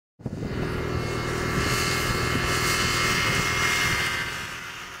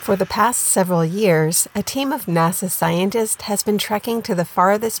For the past several years, a team of NASA scientists has been trekking to the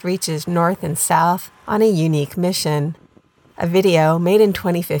farthest reaches north and south on a unique mission. A video made in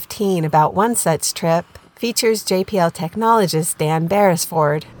 2015 about one such trip features JPL technologist Dan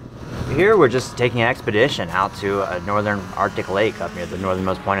Beresford. Here we're just taking an expedition out to a northern Arctic lake up near the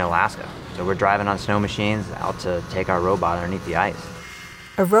northernmost point in Alaska. So we're driving on snow machines out to take our robot underneath the ice.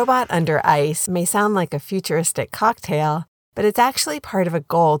 A robot under ice may sound like a futuristic cocktail, but it's actually part of a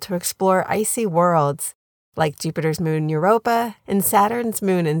goal to explore icy worlds, like Jupiter's moon Europa and Saturn's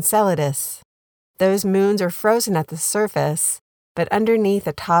moon Enceladus. Those moons are frozen at the surface, but underneath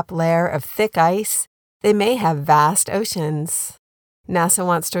a top layer of thick ice, they may have vast oceans. NASA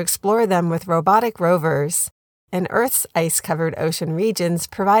wants to explore them with robotic rovers, and Earth's ice-covered ocean regions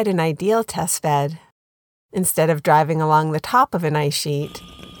provide an ideal testbed. Instead of driving along the top of an ice sheet,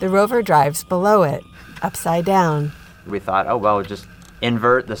 the rover drives below it, upside down. We thought, just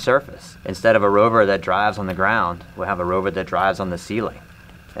invert the surface. Instead of a rover that drives on the ground, we'll have a rover that drives on the ceiling.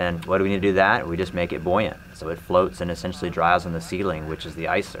 And what do we need to do that? We just make it buoyant, so it floats and essentially drives on the ceiling, which is the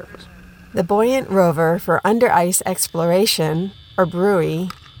ice surface. The buoyant rover for under-ice exploration, or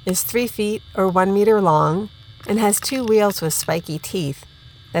buoy, is 3 feet or 1 meter long and has 2 wheels with spiky teeth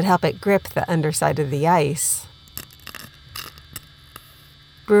that help it grip the underside of the ice.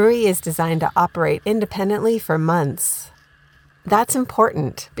 Buoy is designed to operate independently for months. That's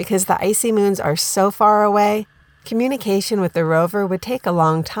important because the icy moons are so far away, communication with the rover would take a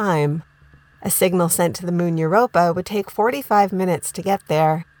long time. A signal sent to the moon Europa would take 45 minutes to get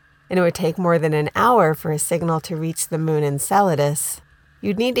there, and it would take more than an hour for a signal to reach the moon Enceladus.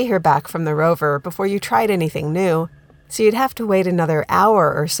 You'd need to hear back from the rover before you tried anything new, so you'd have to wait another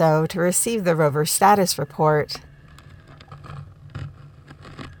hour or so to receive the rover's status report.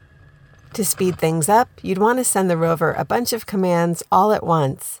 To speed things up, you'd want to send the rover a bunch of commands all at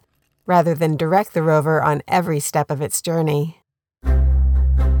once, rather than direct the rover on every step of its journey.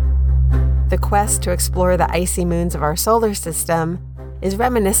 The quest to explore the icy moons of our solar system is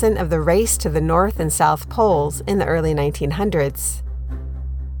reminiscent of the race to the North and South Poles in the early 1900s.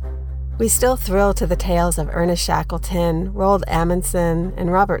 We still thrill to the tales of Ernest Shackleton, Roald Amundsen,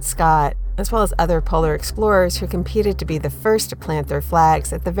 and Robert Scott, as well as other polar explorers who competed to be the first to plant their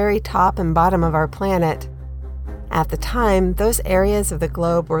flags at the very top and bottom of our planet. At the time, those areas of the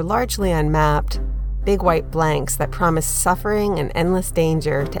globe were largely unmapped, big white blanks that promised suffering and endless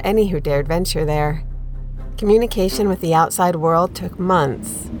danger to any who dared venture there. Communication with the outside world took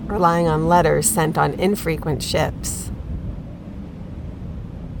months, relying on letters sent on infrequent ships.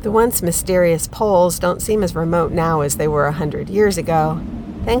 The once mysterious poles don't seem as remote now as they were 100 years ago,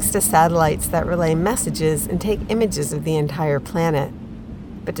 thanks to satellites that relay messages and take images of the entire planet.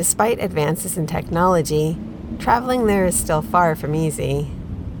 But despite advances in technology, traveling there is still far from easy.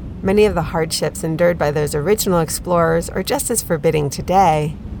 Many of the hardships endured by those original explorers are just as forbidding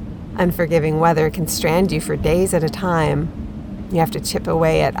today. Unforgiving weather can strand you for days at a time. You have to chip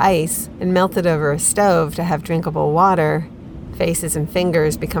away at ice and melt it over a stove to have drinkable water. Faces and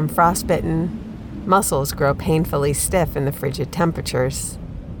fingers become frostbitten. Muscles grow painfully stiff in the frigid temperatures.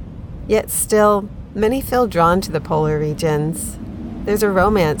 Yet still, many feel drawn to the polar regions. There's a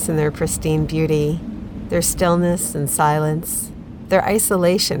romance in their pristine beauty, their stillness and silence, their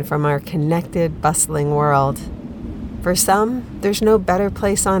isolation from our connected, bustling world. For some, there's no better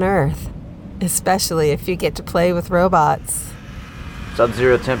place on Earth, especially if you get to play with robots.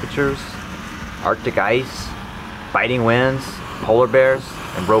 Sub-zero temperatures, Arctic ice, biting winds, polar bears,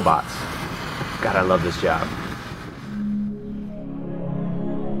 and robots. God, I love this job.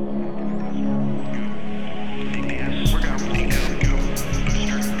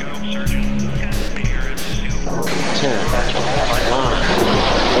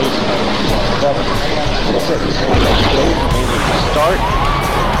 Start.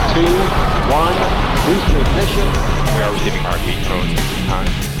 2, 1, booster ignition. We are receiving heartbeat codes at this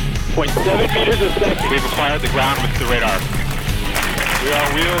time. 0.7 meters a second. We've acquired the ground with the radar. We are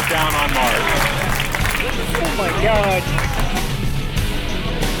wheels down on Mars. Oh my God.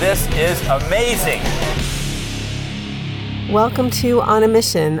 This is amazing. Welcome to On a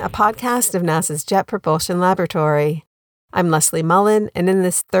Mission, a podcast of NASA's Jet Propulsion Laboratory. I'm Leslie Mullen, and in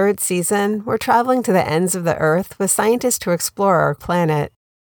this 3rd season, we're traveling to the ends of the Earth with scientists to explore our planet.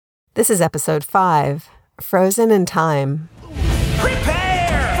 This is Episode 5, Frozen in Time.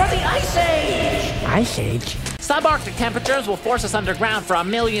 Prepare for the Ice Age! Ice Age? Subarctic temperatures will force us underground for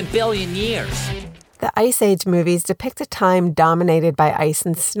 1 billion years. The Ice Age movies depict a time dominated by ice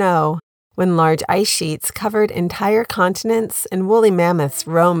and snow, when large ice sheets covered entire continents and woolly mammoths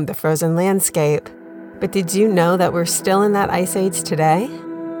roamed the frozen landscape. But did you know that we're still in that ice age today?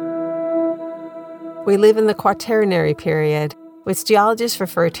 We live in the Quaternary period, which geologists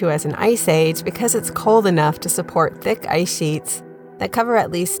refer to as an ice age because it's cold enough to support thick ice sheets that cover at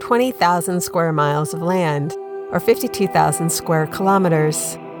least 20,000 square miles of land, or 52,000 square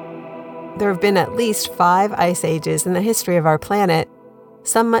kilometers. There have been at least 5 ice ages in the history of our planet,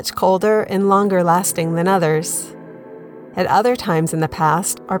 some much colder and longer lasting than others. At other times in the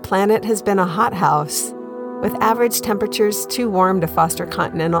past, our planet has been a hothouse, with average temperatures too warm to foster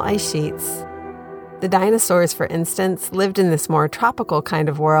continental ice sheets. The dinosaurs, for instance, lived in this more tropical kind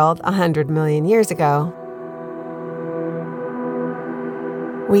of world 100 million years ago.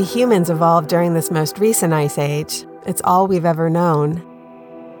 We humans evolved during this most recent ice age. It's all we've ever known.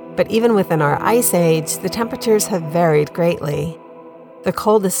 But even within our ice age, the temperatures have varied greatly. The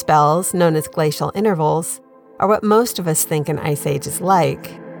coldest spells, known as glacial intervals, are what most of us think an ice age is like.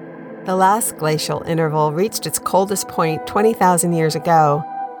 The last glacial interval reached its coldest point 20,000 years ago,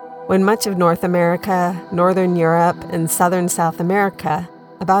 when much of North America, northern Europe, and southern South America,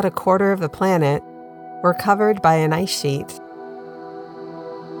 about a quarter of the planet, were covered by an ice sheet.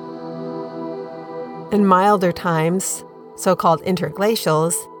 In milder times, so-called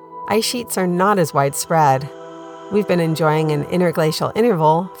interglacials, ice sheets are not as widespread. We've been enjoying an interglacial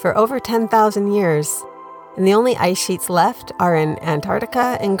interval for over 10,000 years, and the only ice sheets left are in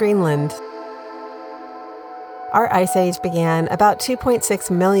Antarctica and Greenland. Our ice age began about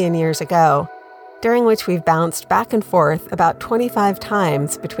 2.6 million years ago, during which we've bounced back and forth about 25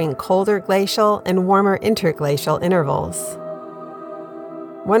 times between colder glacial and warmer interglacial intervals.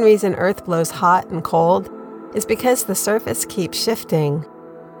 One reason Earth blows hot and cold is because the surface keeps shifting.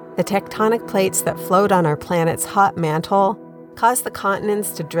 The tectonic plates that float on our planet's hot mantle cause the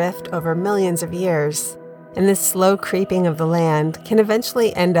continents to drift over millions of years, and this slow creeping of the land can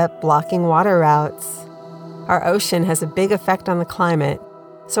eventually end up blocking water routes. Our ocean has a big effect on the climate,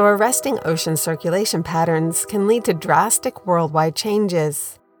 so arresting ocean circulation patterns can lead to drastic worldwide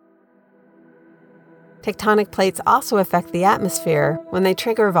changes. Tectonic plates also affect the atmosphere when they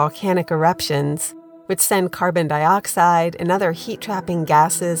trigger volcanic eruptions, which send carbon dioxide and other heat-trapping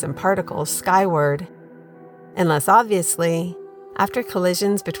gases and particles skyward. And less obviously, after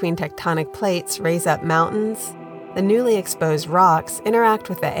collisions between tectonic plates raise up mountains, the newly exposed rocks interact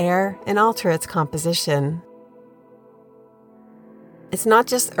with the air and alter its composition. It's not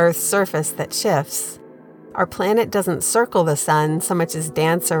just Earth's surface that shifts. Our planet doesn't circle the sun so much as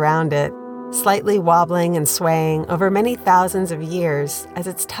dance around it, slightly wobbling and swaying over many thousands of years as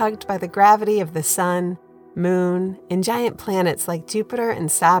it's tugged by the gravity of the sun, moon, and giant planets like Jupiter and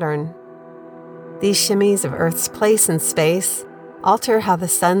Saturn. These shimmies of Earth's place in space alter how the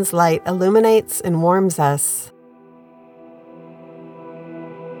sun's light illuminates and warms us.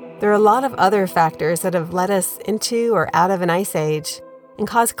 There are a lot of other factors that have led us into or out of an ice age and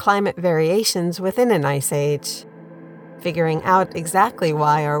caused climate variations within an ice age. Figuring out exactly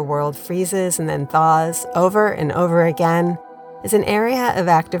why our world freezes and then thaws over and over again is an area of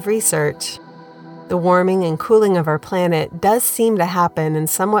active research. The warming and cooling of our planet does seem to happen in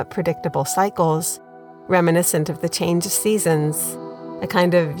somewhat predictable cycles, reminiscent of the change of seasons, a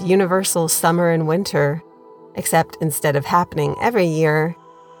kind of universal summer and winter, except instead of happening every year,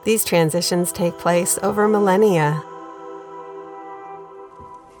 these transitions take place over millennia.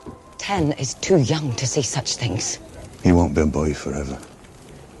 10 is too young to see such things. He won't be a boy forever.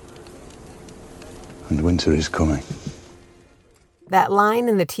 And winter is coming. That line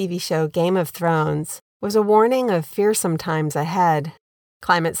in the TV show Game of Thrones was a warning of fearsome times ahead.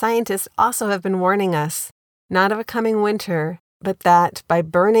 Climate scientists also have been warning us, not of a coming winter, but that by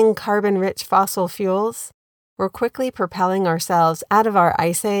burning carbon-rich fossil fuels, we're quickly propelling ourselves out of our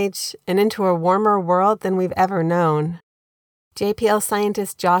ice age and into a warmer world than we've ever known. JPL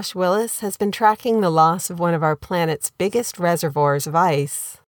scientist Josh Willis has been tracking the loss of one of our planet's biggest reservoirs of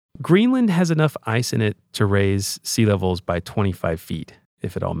ice. Greenland has enough ice in it to raise sea levels by 25 feet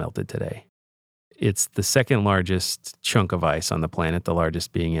if it all melted today. It's the second largest chunk of ice on the planet, the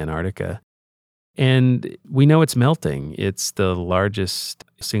largest being Antarctica. And we know it's melting. It's the largest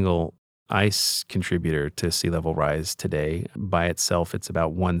single ice contributor to sea level rise today. By itself, it's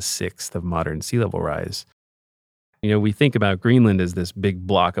about 1/6 of modern sea level rise. You know, we think about Greenland as this big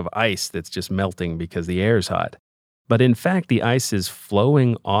block of ice that's just melting because the air is hot. But in fact, the ice is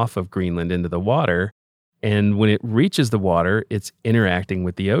flowing off of Greenland into the water. And when it reaches the water, it's interacting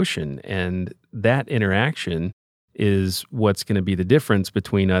with the ocean. And that interaction is what's going to be the difference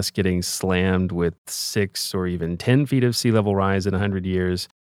between us getting slammed with 6 or even 10 feet of sea level rise in 100 years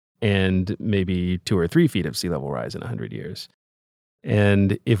and maybe 2 or 3 feet of sea level rise in 100 years.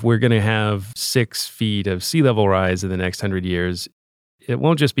 And if we're going to have 6 feet of sea level rise in the next 100 years, it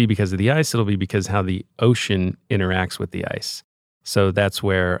won't just be because of the ice, it'll be because how the ocean interacts with the ice. So that's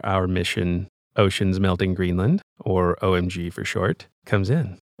where our mission, Oceans Melting Greenland, or OMG for short, comes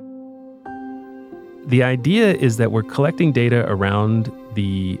in. The idea is that we're collecting data around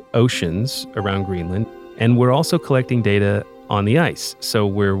the oceans around Greenland, and we're also collecting data on the ice. So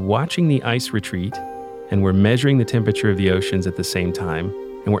we're watching the ice retreat, and we're measuring the temperature of the oceans at the same time,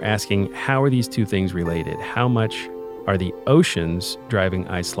 and we're asking, how are these two things related? How much are the oceans driving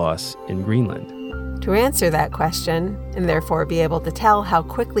ice loss in Greenland? To answer that question, and therefore be able to tell how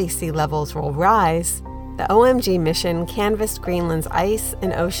quickly sea levels will rise, the OMG mission canvassed Greenland's ice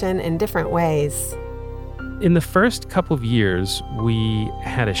and ocean in different ways. In the first couple of years, we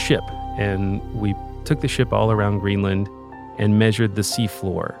had a ship, and we took the ship all around Greenland and measured the sea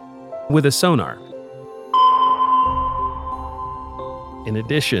floor with a sonar. In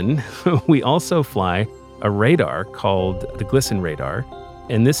addition, we also fly a radar called the Glisten radar,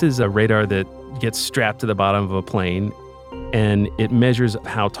 and this is a radar that gets strapped to the bottom of a plane, and it measures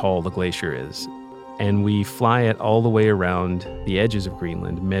how tall the glacier is. And we fly it all the way around the edges of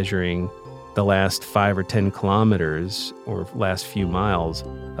Greenland, measuring the last 5 or 10 kilometers or last few miles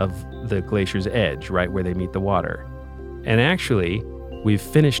of the glacier's edge, right where they meet the water. And actually, we've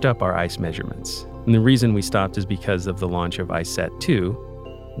finished up our ice measurements. And the reason we stopped is because of the launch of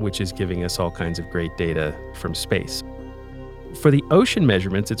ICESat-2, which is giving us all kinds of great data from space. For the ocean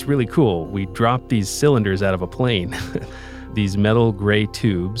measurements, it's really cool. We drop these cylinders out of a plane, these metal gray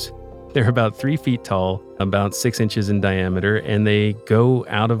tubes. They're about 3 feet tall, about 6 inches in diameter, and they go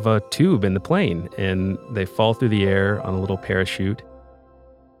out of a tube in the plane, and they fall through the air on a little parachute.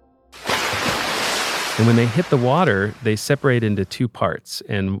 And when they hit the water, they separate into 2 parts,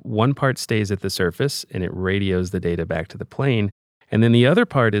 and one part stays at the surface, and it radios the data back to the plane. And then the other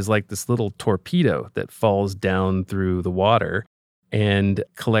part is like this little torpedo that falls down through the water and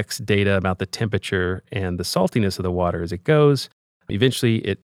collects data about the temperature and the saltiness of the water as it goes. Eventually,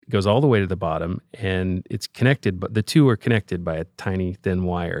 it goes all the way to the bottom, and it's connected, but the two are connected by a tiny thin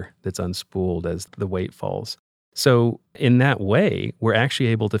wire that's unspooled as the weight falls. So in that way, we're actually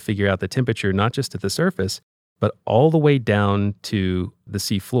able to figure out the temperature not just at the surface, but all the way down to the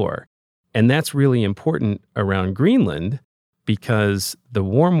sea floor. And that's really important around Greenland because the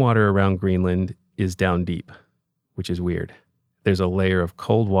warm water around Greenland is down deep, which is weird. There's a layer of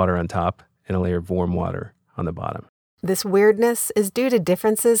cold water on top and a layer of warm water on the bottom. This weirdness is due to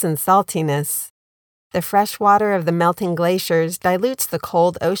differences in saltiness. The fresh water of the melting glaciers dilutes the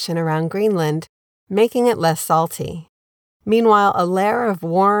cold ocean around Greenland, making it less salty. Meanwhile, a layer of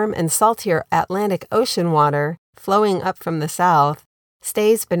warm and saltier Atlantic Ocean water, flowing up from the south,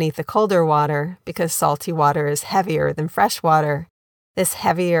 stays beneath the colder water because salty water is heavier than fresh water. This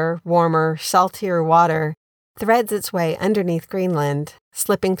heavier, warmer, saltier water threads its way underneath Greenland,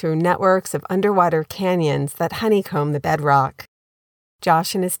 slipping through networks of underwater canyons that honeycomb the bedrock.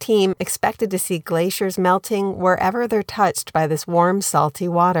 Josh and his team expected to see glaciers melting wherever they're touched by this warm, salty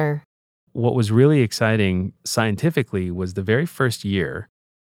water. What was really exciting scientifically was the very first year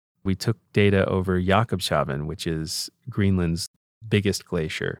we took data over Jakobshavn, which is Greenland's biggest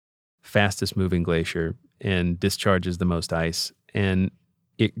glacier, fastest moving glacier, and discharges the most ice. And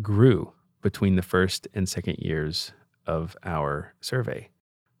it grew between the first and second years of our survey,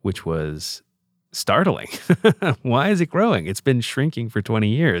 which was startling. Why is it growing? It's been shrinking for 20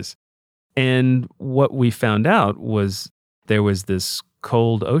 years. And what we found out was there was this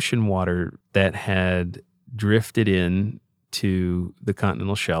cold ocean water that had drifted in to the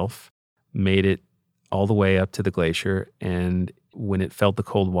continental shelf, made it all the way up to the glacier, and when it felt the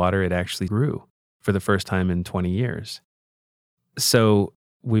cold water, it actually grew for the first time in 20 years. So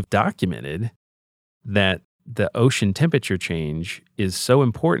we've documented that the ocean temperature change is so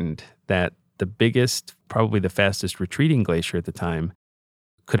important that the biggest, probably the fastest retreating glacier at the time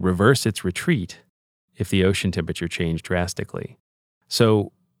could reverse its retreat if the ocean temperature changed drastically.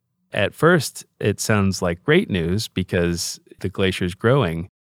 So at first, it sounds like great news because the glacier is growing,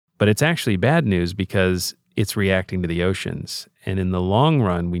 but it's actually bad news because it's reacting to the oceans. And in the long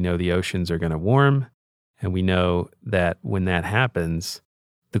run, we know the oceans are going to warm, and we know that when that happens,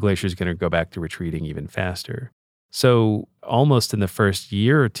 the glacier is going to go back to retreating even faster. So almost in the first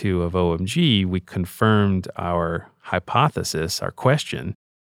year or two of OMG, we confirmed our hypothesis, our question,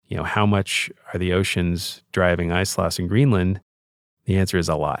 how much are the oceans driving ice loss in Greenland? The answer is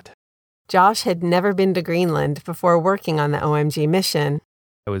a lot. Josh had never been to Greenland before working on the OMG mission.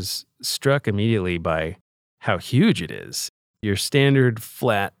 I was struck immediately by how huge it is. Your standard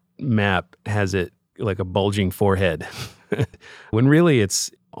flat map has it like a bulging forehead, when really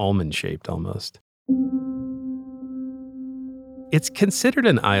it's almond-shaped almost. It's considered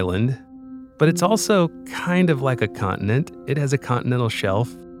an island, but it's also kind of like a continent. It has a continental shelf,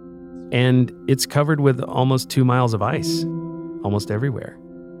 and it's covered with almost 2 miles of ice, almost everywhere.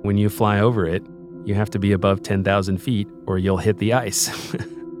 When you fly over it, you have to be above 10,000 feet or you'll hit the ice.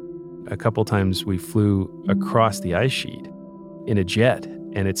 A couple times we flew across the ice sheet in a jet,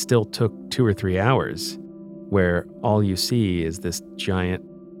 and it still took 2 or 3 hours, where all you see is this giant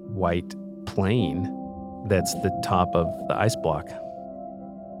white plain that's the top of the ice block.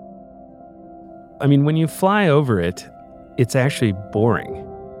 I mean, when you fly over it, it's actually boring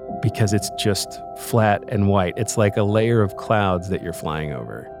because it's just flat and white. It's like a layer of clouds that you're flying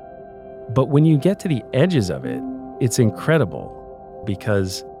over. But when you get to the edges of it, it's incredible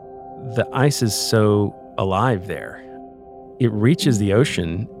because the ice is so alive there. It reaches the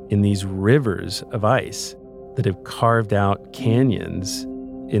ocean in these rivers of ice that have carved out canyons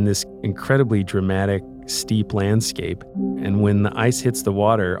in this incredibly dramatic, steep landscape. And when the ice hits the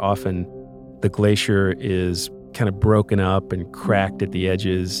water, often the glacier is kind of broken up and cracked at the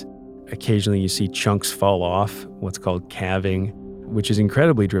edges. Occasionally you see chunks fall off, what's called calving, which is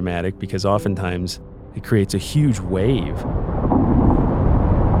incredibly dramatic because oftentimes it creates a huge wave.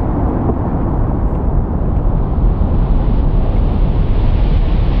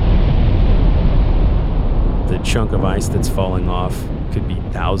 The chunk of ice that's falling off could be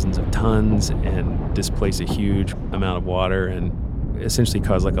thousands of tons and displace a huge amount of water and essentially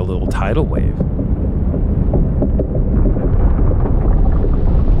cause like a little tidal wave.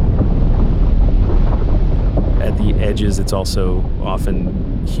 At the edges, it's also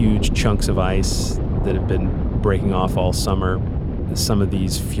often huge chunks of ice that have been breaking off all summer. Some of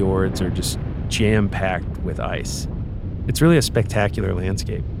these fjords are just jam-packed with ice. It's really a spectacular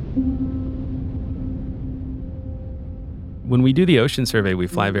landscape. When we do the ocean survey, we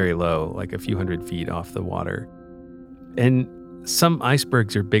fly very low, like a few hundred feet off the water. And some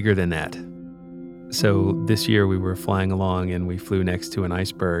icebergs are bigger than that. So this year we were flying along and we flew next to an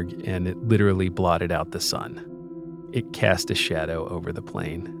iceberg and it literally blotted out the sun. It cast a shadow over the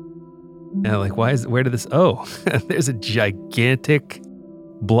plane. And I'm like, where did this, there's a gigantic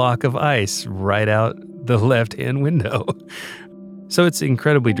block of ice right out the left-hand window. So it's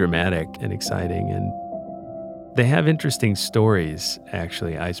incredibly dramatic and exciting. And they have interesting stories,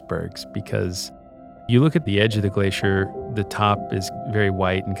 actually, icebergs, because you look at the edge of the glacier, the top is very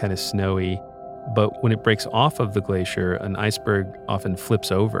white and kind of snowy. But when it breaks off of the glacier, an iceberg often flips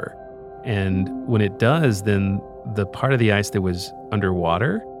over. And when it does, then the part of the ice that was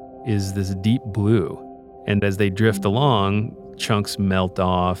underwater is this deep blue. And as they drift along, chunks melt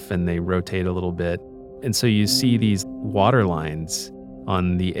off and they rotate a little bit. And so you see these water lines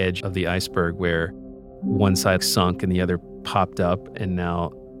on the edge of the iceberg where one side sunk and the other popped up, and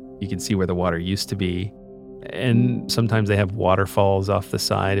now you can see where the water used to be. And sometimes they have waterfalls off the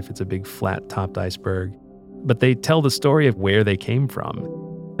side if it's a big flat-topped iceberg. But they tell the story of where they came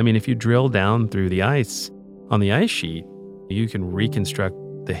from. I mean, if you drill down through the ice on the ice sheet, you can reconstruct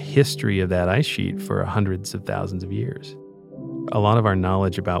the history of that ice sheet for hundreds of thousands of years. A lot of our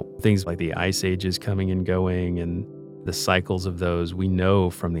knowledge about things like the ice ages coming and going and the cycles of those we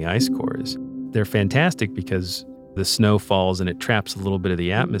know from the ice cores. They're fantastic because the snow falls and it traps a little bit of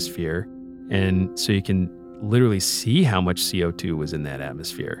the atmosphere. And so you can literally see how much CO2 was in that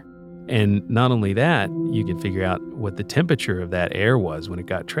atmosphere. And not only that, you can figure out what the temperature of that air was when it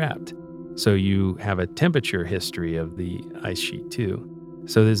got trapped. So you have a temperature history of the ice sheet too.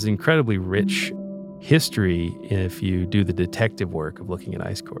 So there's incredibly rich history if you do the detective work of looking at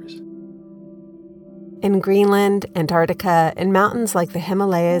ice cores. In Greenland, Antarctica, and mountains like the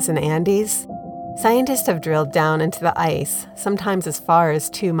Himalayas and Andes, scientists have drilled down into the ice, sometimes as far as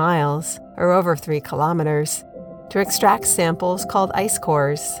 2 miles, or over 3 kilometers, to extract samples called ice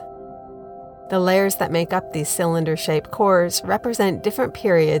cores. The layers that make up these cylinder-shaped cores represent different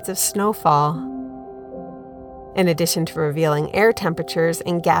periods of snowfall. In addition to revealing air temperatures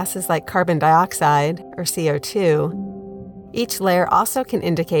and gases like carbon dioxide, or CO2, each layer also can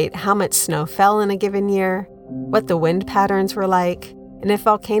indicate how much snow fell in a given year, what the wind patterns were like, and if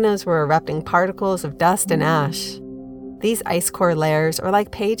volcanoes were erupting particles of dust and ash. These ice core layers are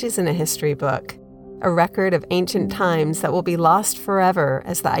like pages in a history book, a record of ancient times that will be lost forever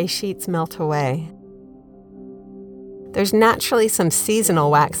as the ice sheets melt away. There's naturally some seasonal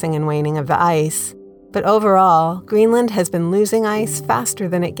waxing and waning of the ice, but overall, Greenland has been losing ice faster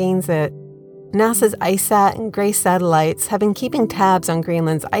than it gains it. NASA's ICESat and GRACE satellites have been keeping tabs on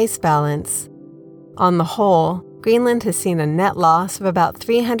Greenland's ice balance. On the whole, Greenland has seen a net loss of about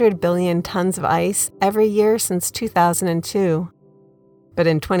 300 billion tons of ice every year since 2002. But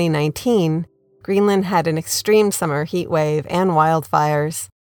in 2019, Greenland had an extreme summer heat wave and wildfires,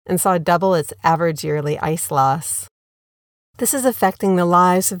 and saw double its average yearly ice loss. This is affecting the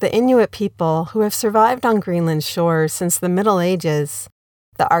lives of the Inuit people who have survived on Greenland's shores since the Middle Ages.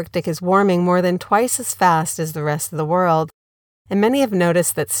 The Arctic is warming more than twice as fast as the rest of the world, and many have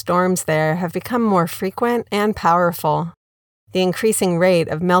noticed that storms there have become more frequent and powerful. The increasing rate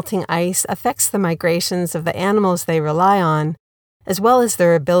of melting ice affects the migrations of the animals they rely on, as well as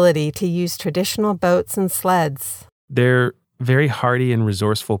their ability to use traditional boats and sleds. They're very hardy and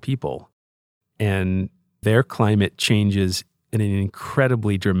resourceful people, and their climate changes in an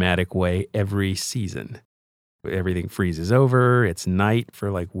incredibly dramatic way every season. Everything freezes over, it's night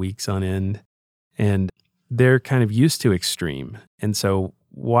for like weeks on end, and they're kind of used to extreme. And so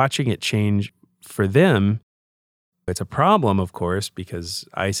watching it change for them, it's a problem, of course, because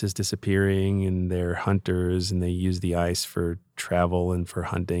ice is disappearing and they're hunters and they use the ice for travel and for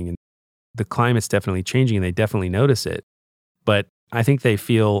hunting. And the climate's definitely changing and they definitely notice it. But I think they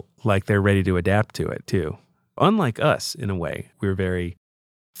feel like they're ready to adapt to it too. Unlike us, in a way, we're very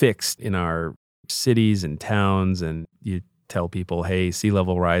fixed in our cities and towns, and you tell people, hey, sea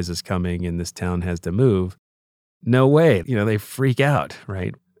level rise is coming and this town has to move. No way. They freak out,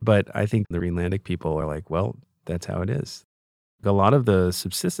 right? But I think the Greenlandic people are like, well, that's how it is. A lot of the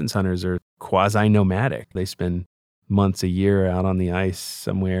subsistence hunters are quasi-nomadic. They spend months a year out on the ice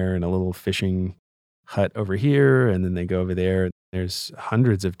somewhere in a little fishing hut over here, and then they go over there. There's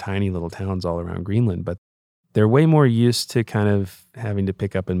hundreds of tiny little towns all around Greenland, but they're way more used to kind of having to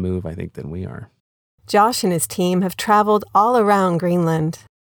pick up and move, I think, than we are. Josh and his team have traveled all around Greenland.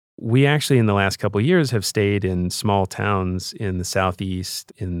 We actually, in the last couple of years, have stayed in small towns in the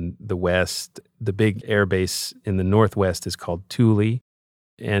southeast, in the west. The big air base in the northwest is called Thule,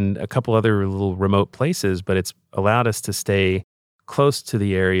 and a couple other little remote places, but it's allowed us to stay close to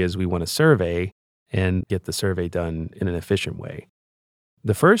the areas we want to survey and get the survey done in an efficient way.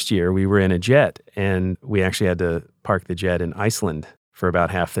 The first year, we were in a jet, and we actually had to park the jet in Iceland for about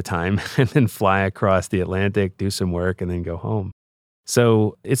half the time and then fly across the Atlantic, do some work, and then go home.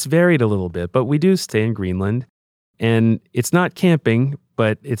 So it's varied a little bit, but we do stay in Greenland. And it's not camping,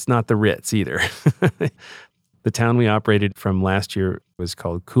 but it's not the Ritz either. The town we operated from last year was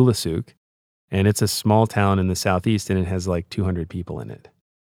called Kulasuk, and it's a small town in the southeast, and it has like 200 people in it.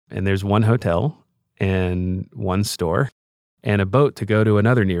 And there's one hotel and one store and a boat to go to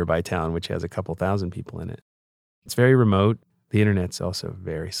another nearby town, which has a couple thousand people in it. It's very remote. The internet's also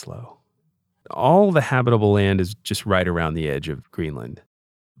very slow. All the habitable land is just right around the edge of Greenland,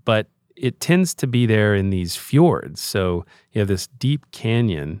 but it tends to be there in these fjords. So you have this deep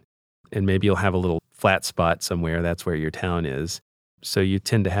canyon, and maybe you'll have a little flat spot somewhere. That's where your town is. So you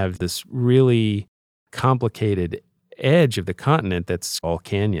tend to have this really complicated edge of the continent that's all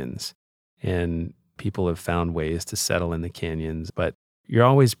canyons. And people have found ways to settle in the canyons, but you're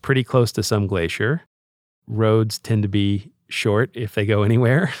always pretty close to some glacier. Roads tend to be short if they go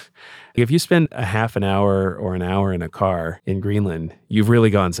anywhere. If you spend a half an hour or an hour in a car in Greenland, you've really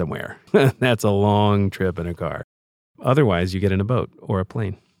gone somewhere. That's a long trip in a car. Otherwise, you get in a boat or a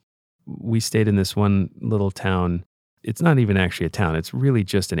plane. We stayed in this one little town. It's not even actually a town. It's really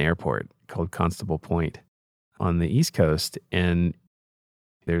just an airport called Constable Point on the East Coast. And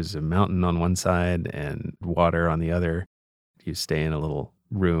there's a mountain on one side and water on the other. You stay in a little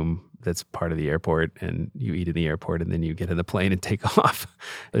room that's part of the airport, and you eat in the airport, and then you get in the plane and take off.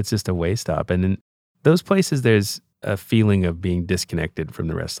 It's just a way stop. And in those places, there's a feeling of being disconnected from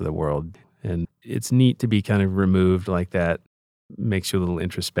the rest of the world. And it's neat to be kind of removed like that. Makes you a little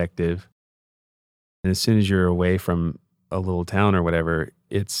introspective. And as soon as you're away from a little town or whatever,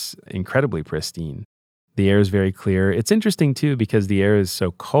 it's incredibly pristine. The air is very clear. It's interesting, too, because the air is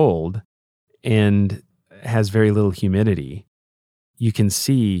so cold and has very little humidity. You can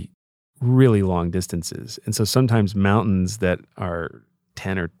see really long distances. And so sometimes mountains that are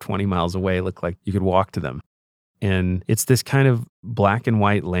 10 or 20 miles away look like you could walk to them. And it's this kind of black and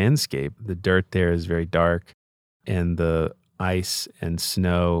white landscape. The dirt there is very dark, and the ice and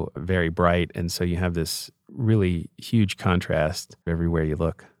snow very bright. And so you have this really huge contrast everywhere you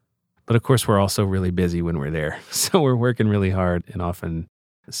look. But of course, we're also really busy when we're there. So we're working really hard and often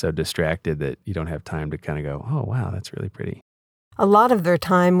so distracted that you don't have time to kind of go, oh, wow, that's really pretty. A lot of their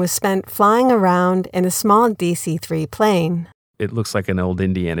time was spent flying around in a small DC-3 plane. It looks like an old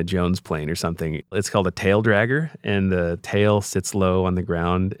Indiana Jones plane or something. It's called a tail dragger, and the tail sits low on the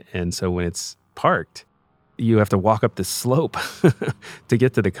ground. And so when it's parked, you have to walk up this slope to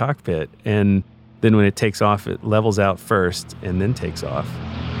get to the cockpit. And then when it takes off, it levels out first and then takes off.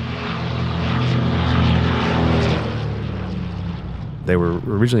 They were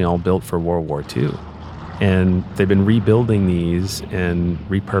originally all built for World War II. And they've been rebuilding these and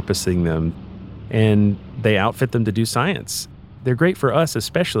repurposing them, and they outfit them to do science. They're great for us,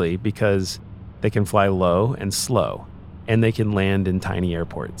 especially because they can fly low and slow, and they can land in tiny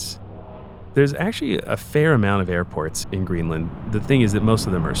airports. There's actually a fair amount of airports in Greenland. The thing is that most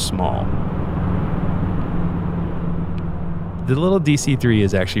of them are small. The little DC-3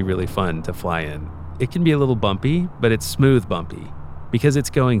 is actually really fun to fly in. It can be a little bumpy, but it's smooth bumpy. Because it's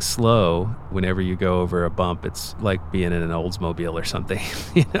going slow, whenever you go over a bump, it's like being in an Oldsmobile or something.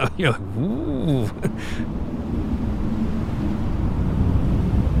 You're like, ooh.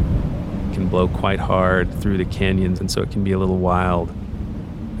 It can blow quite hard through the canyons, and so it can be a little wild.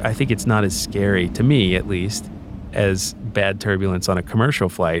 I think it's not as scary, to me at least, as bad turbulence on a commercial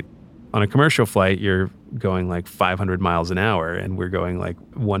flight. On a commercial flight, you're going like 500 miles an hour, and we're going like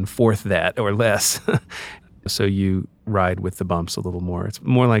 1/4 that or less. So you ride with the bumps a little more. It's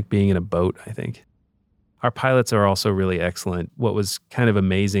more like being in a boat, I think. Our pilots are also really excellent. What was kind of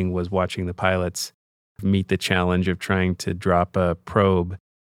amazing was watching the pilots meet the challenge of trying to drop a probe.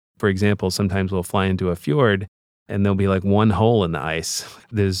 For example, sometimes we'll fly into a fjord and there'll be like one hole in the ice.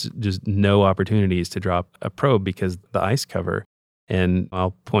 There's just no opportunities to drop a probe because the ice cover. And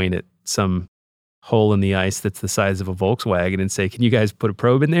I'll point at some hole in the ice that's the size of a Volkswagen and say, can you guys put a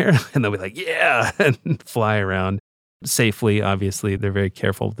probe in there? And they'll be like, yeah, and fly around safely. Obviously, they're very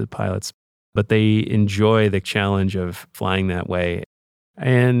careful, the pilots, but they enjoy the challenge of flying that way.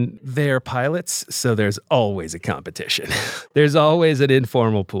 And they're pilots, so there's always a competition. There's always an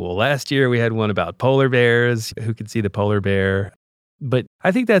informal pool. Last year, we had one about polar bears, who could see the polar bear. But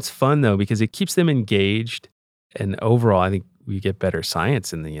I think that's fun, though, because it keeps them engaged. And overall, I think we get better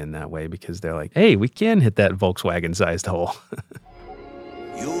science in the end that way because they're like, hey, we can hit that Volkswagen-sized hole.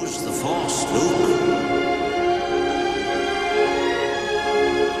 Use the force, Luke.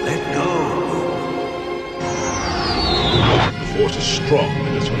 Let go. The force is strong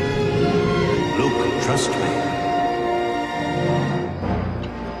in this one. Luke, trust me.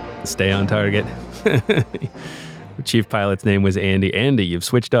 Stay on target. The chief pilot's name was Andy. Andy, you've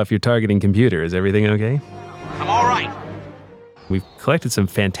switched off your targeting computer. Is everything okay? I'm all right. We've collected some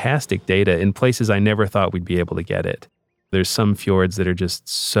fantastic data in places I never thought we'd be able to get it. There's some fjords that are just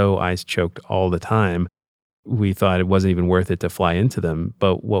so ice-choked all the time, we thought it wasn't even worth it to fly into them.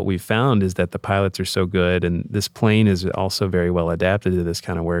 But what we found is that the pilots are so good, and this plane is also very well adapted to this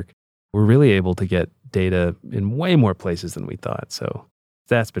kind of work. We're really able to get data in way more places than we thought. So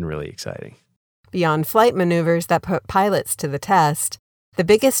that's been really exciting. Beyond flight maneuvers that put pilots to the test, the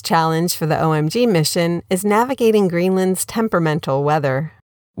biggest challenge for the OMG mission is navigating Greenland's temperamental weather.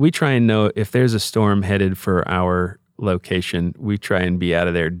 We try and know if there's a storm headed for our location, we try and be out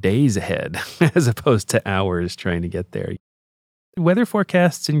of there days ahead as opposed to hours trying to get there. Weather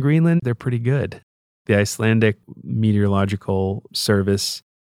forecasts in Greenland, they're pretty good. The Icelandic Meteorological Service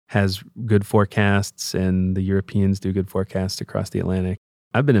has good forecasts, and the Europeans do good forecasts across the Atlantic.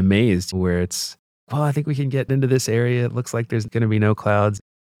 I've been amazed where it's, well, I think we can get into this area. It looks like there's going to be no clouds.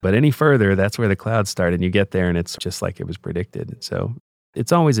 But any further, that's where the clouds start, and you get there, and it's just like it was predicted. So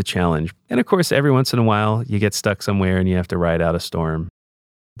it's always a challenge. And of course, every once in a while, you get stuck somewhere and you have to ride out a storm.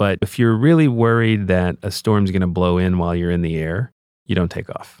 But if you're really worried that a storm's going to blow in while you're in the air, you don't take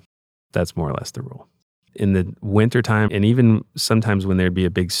off. That's more or less the rule. In the wintertime, and even sometimes when there'd be a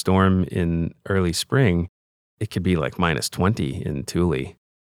big storm in early spring, it could be like -20 in Thule.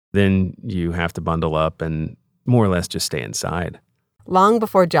 Then you have to bundle up and more or less just stay inside. Long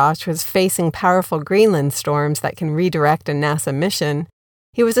before Josh was facing powerful Greenland storms that can redirect a NASA mission,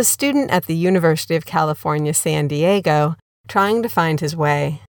 he was a student at the University of California, San Diego, trying to find his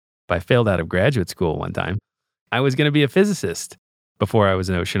way. I failed out of graduate school one time. I was going to be a physicist before I was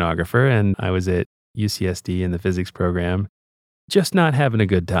an oceanographer, and I was at UCSD in the physics program, just not having a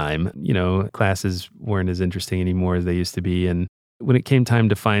good time. You know, classes weren't as interesting anymore as they used to be, and when it came time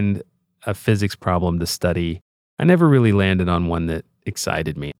to find a physics problem to study, I never really landed on one that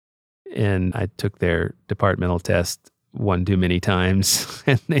excited me. And I took their departmental test one too many times,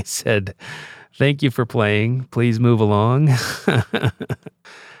 and they said, "Thank you for playing. Please move along."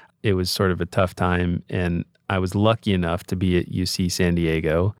 It was sort of a tough time, and I was lucky enough to be at UC San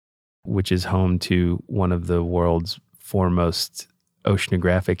Diego, which is home to one of the world's foremost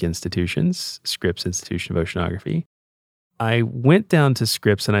oceanographic institutions, Scripps Institution of Oceanography. I went down to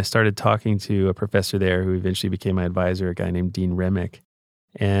Scripps and I started talking to a professor there who eventually became my advisor, a guy named Dean Remick.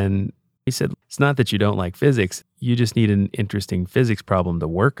 And he said, it's not that you don't like physics, you just need an interesting physics problem to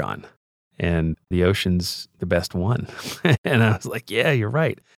work on. And the ocean's the best one. And I was like, yeah, you're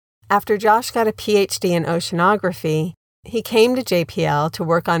right. After Josh got a PhD in oceanography, He came to JPL to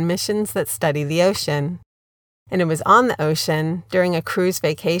work on missions that study the ocean. And it was on the ocean, during a cruise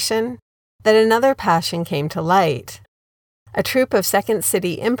vacation, that another passion came to light. A troupe of Second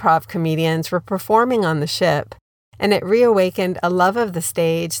City improv comedians were performing on the ship, and it reawakened a love of the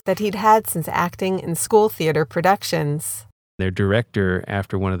stage that he'd had since acting in school theater productions. Their director,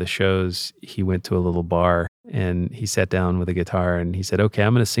 after one of the shows, he went to a little bar and he sat down with a guitar and he said, "Okay,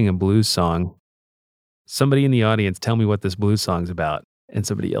 I'm going to sing a blues song. Somebody in the audience, tell me what this blues song's about." And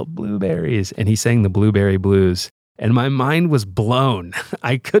somebody yelled, "Blueberries." And he sang the Blueberry Blues. And my mind was blown.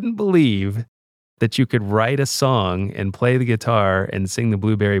 I couldn't believe that you could write a song and play the guitar and sing the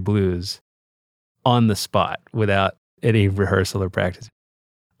Blueberry Blues on the spot without any rehearsal or practice.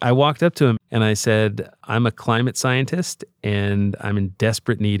 I walked up to him and I said, "I'm a climate scientist and I'm in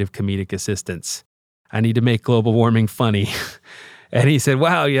desperate need of comedic assistance. I need to make global warming funny." And he said,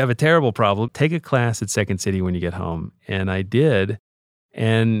 "Wow, you have a terrible problem. Take a class at Second City when you get home." And I did.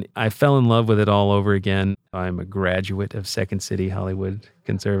 And I fell in love with it all over again. I'm a graduate of Second City Hollywood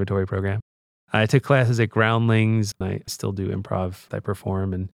Conservatory program. I took classes at Groundlings. I still do improv. I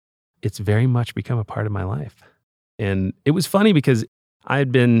perform, and it's very much become a part of my life. And it was funny because I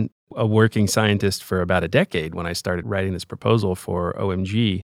had been a working scientist for about a decade when I started writing this proposal for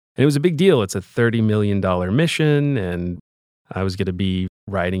OMG. And it was a big deal. It's a $30 million mission, and I was going to be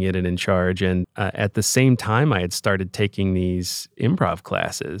writing it and in charge. And at the same time, I had started taking these improv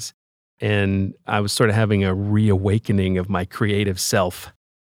classes, and I was sort of having a reawakening of my creative self.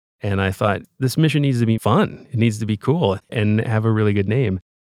 And I thought, this mission needs to be fun. It needs to be cool and have a really good name.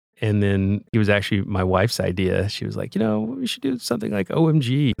 And then it was actually my wife's idea. She was like, we should do something like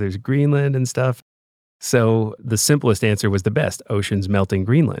OMG. There's Greenland and stuff. So the simplest answer was the best, Oceans Melting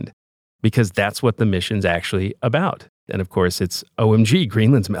Greenland, because that's what the mission's actually about. And of course, it's OMG,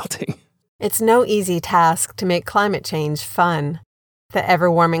 Greenland's melting. It's no easy task to make climate change fun. The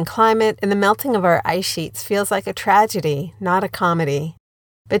ever-warming climate and the melting of our ice sheets feels like a tragedy, not a comedy.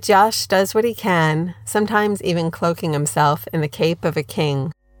 But Josh does what he can, sometimes even cloaking himself in the cape of a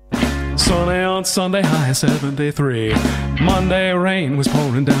king. Sunny on Sunday, high 73. Monday, rain was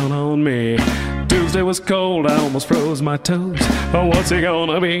pouring down on me. Tuesday was cold, I almost froze my toes. Oh, what's it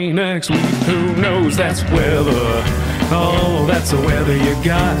gonna be next week? Who knows? That's weather. Oh, that's the weather you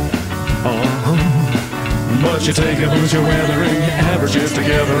got. Oh, but you take a bunch of weather and you average it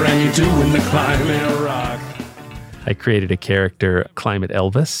together and you're doing the climate rock. I created a character, Climate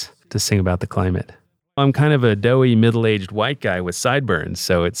Elvis, to sing about the climate. I'm kind of a doughy, middle-aged white guy with sideburns,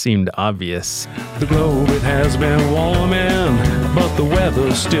 so it seemed obvious. The globe, it has been warming, but the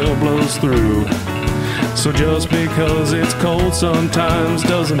weather still blows through. So just because it's cold sometimes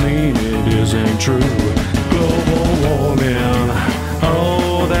doesn't mean it isn't true. Global warming,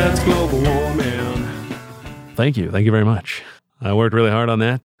 oh, that's global warming. Thank you. Thank you very much. I worked really hard on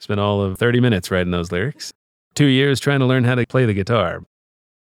that. Spent all of 30 minutes writing those lyrics. 2 years trying to learn how to play the guitar.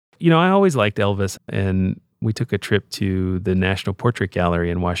 I always liked Elvis, and we took a trip to the National Portrait Gallery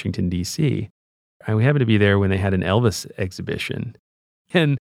in Washington, D.C. And we happened to be there when they had an Elvis exhibition.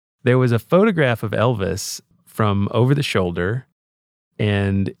 And there was a photograph of Elvis from over the shoulder,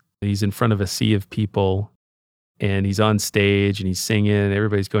 and he's in front of a sea of people, and he's on stage, and he's singing, and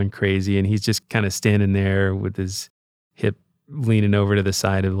everybody's going crazy, and he's just kind of standing there with his hip leaning over to the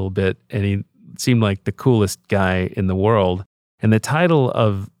side a little bit, and he seemed like the coolest guy in the world. And the title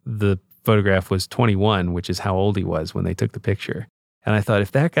of the photograph was 21, which is how old he was when they took the picture. And I thought,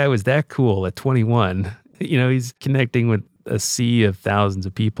 if that guy was that cool at 21, he's connecting with a sea of thousands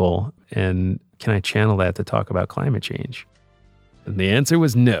of people. And can I channel that to talk about climate change? And the answer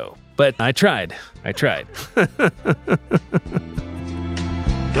was no. But I tried.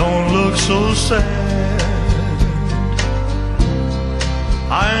 Don't look so sad.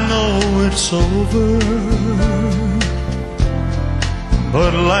 I know it's over.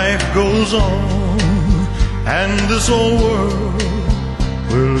 But life goes on, and this old world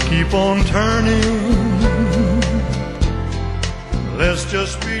will keep on turning. Let's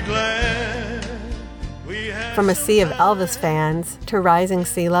just be glad we have. From a sea of Elvis fans to rising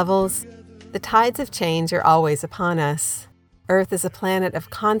sea levels, the tides of change are always upon us. Earth is a planet of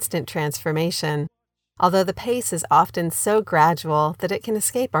constant transformation, although the pace is often so gradual that it can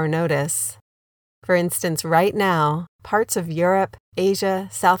escape our notice. For instance, right now, parts of Europe, Asia,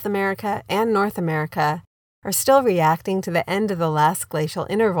 South America, and North America are still reacting to the end of the last glacial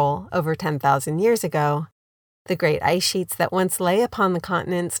interval over 10,000 years ago. The great ice sheets that once lay upon the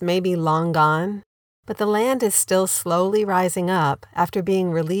continents may be long gone, but the land is still slowly rising up after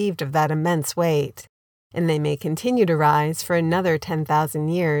being relieved of that immense weight, and they may continue to rise for another 10,000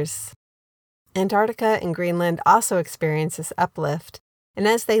 years. Antarctica and Greenland also experience this uplift, and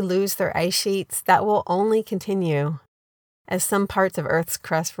as they lose their ice sheets, that will only continue. As some parts of Earth's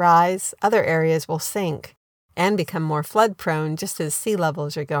crust rise, other areas will sink and become more flood-prone just as sea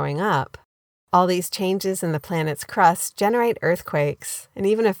levels are going up. All these changes in the planet's crust generate earthquakes and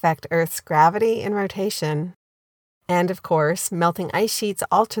even affect Earth's gravity and rotation. And of course, melting ice sheets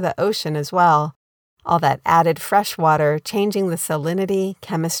alter the ocean as well. All that added fresh water changing the salinity,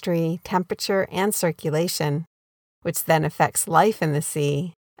 chemistry, temperature, and circulation, which then affects life in the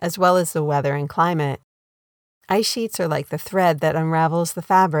sea, as well as the weather and climate. Ice sheets are like the thread that unravels the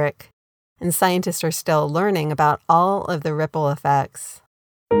fabric, and scientists are still learning about all of the ripple effects.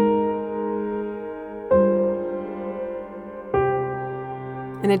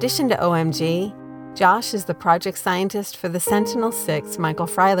 In addition to OMG, Josh is the project scientist for the Sentinel-6 Michael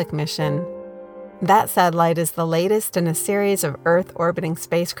Freilich mission. That satellite is the latest in a series of Earth-orbiting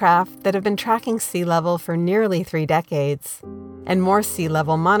spacecraft that have been tracking sea level for nearly 3 decades, and more sea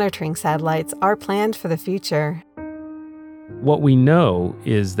level monitoring satellites are planned for the future. What we know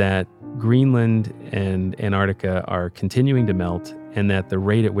is that Greenland and Antarctica are continuing to melt and that the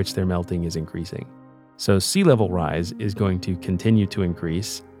rate at which they're melting is increasing. So sea level rise is going to continue to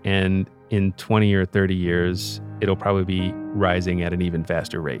increase, and in 20 or 30 years, it'll probably be rising at an even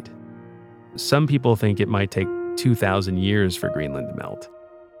faster rate. Some people think it might take 2,000 years for Greenland to melt.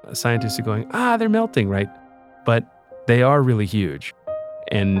 Scientists are going, they're melting, right? But they are really huge.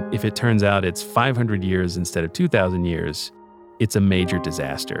 And if it turns out it's 500 years instead of 2,000 years, it's a major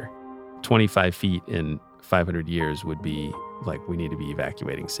disaster. 25 feet in 500 years would be like we need to be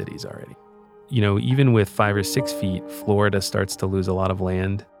evacuating cities already. You know, even with 5 or 6 feet, Florida starts to lose a lot of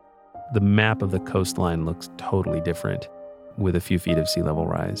land. The map of the coastline looks totally different with a few feet of sea level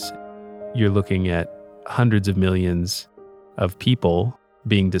rise. You're looking at hundreds of millions of people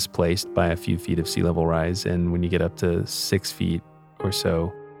being displaced by a few feet of sea level rise. And when you get up to 6 feet or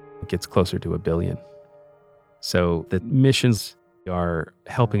so, it gets closer to 1 billion. So the missions are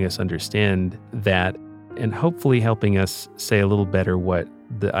helping us understand that and hopefully helping us say a little better what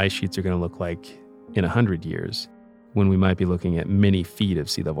the ice sheets are going to look like in 100 years when we might be looking at many feet of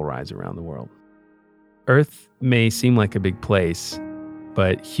sea level rise around the world. Earth may seem like a big place,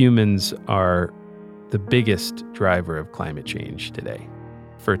 but humans are the biggest driver of climate change today.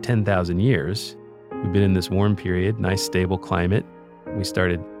 For 10,000 years, we've been in this warm period, nice stable climate. We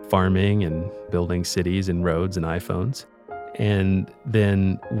started farming and building cities and roads and iPhones. And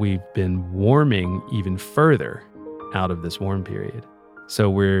then we've been warming even further out of this warm period. So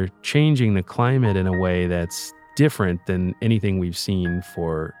we're changing the climate in a way that's different than anything we've seen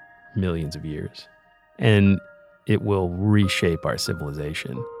for millions of years. And it will reshape our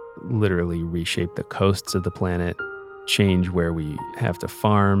civilization, literally reshape the coasts of the planet, change where we have to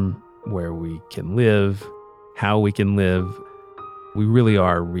farm, where we can live, how we can live. We really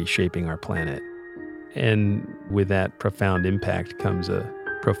are reshaping our planet. And with that profound impact comes a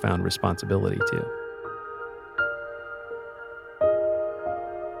profound responsibility too.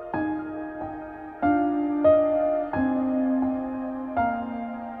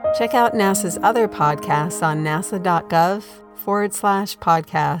 Check out NASA's other podcasts on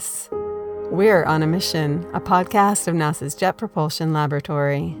nasa.gov/podcasts. We're on a Mission, a podcast of NASA's Jet Propulsion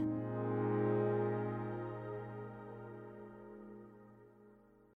Laboratory.